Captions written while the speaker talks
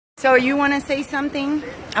So you want to say something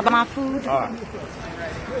about my food?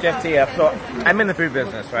 Chef TF. So I'm in the food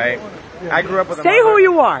business, right? I grew up with a Say who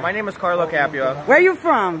you are. My name is Carlo Capua. Where are you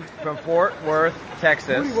from? From Fort Worth,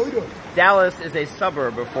 Texas. Dallas is a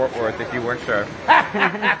suburb of Fort Worth, if you weren't sure.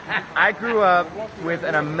 I grew up with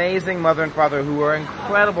an amazing mother and father who were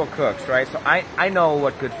incredible cooks, right? So I know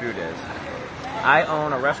what good food is. I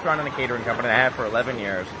own a restaurant and a catering company. I have for 11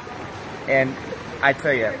 years. And I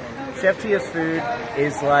tell you, Chef Tia's food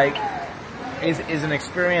is like, is an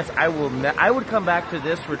experience I would come back to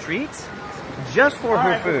this retreat just for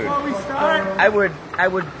her food. I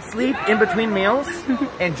would sleep in between meals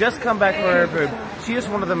and just come back for her food. She is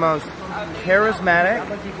one of the most charismatic,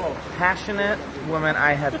 passionate women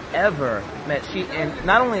I have ever met. And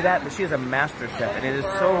not only that, but she is a master chef, and it is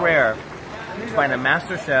so rare to find a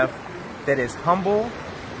master chef that is humble,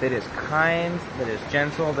 that is kind, that is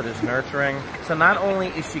gentle, that is nurturing. So not only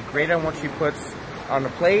is she great on what she puts on the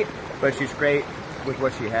plate, but she's great with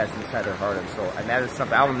what she has inside her heart and soul. And that is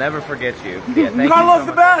something I'll never forget you. Yeah, thank Carlos you so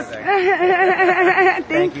the best!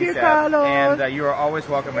 Thank you, Chef. Carlos. And you are always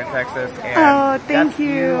welcome in Texas. And oh, thank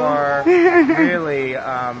you. You are really,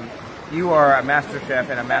 you are a master chef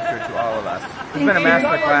and a master to all of us. It's been a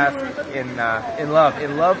master class in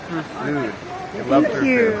love through food. Thank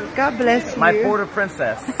you. God bless you. My Porter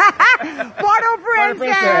Princess. Porter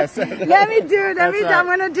Princess. Let me turn.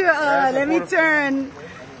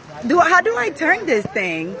 How do I turn this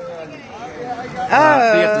thing?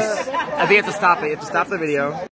 I think you have to stop it. You have to stop the video.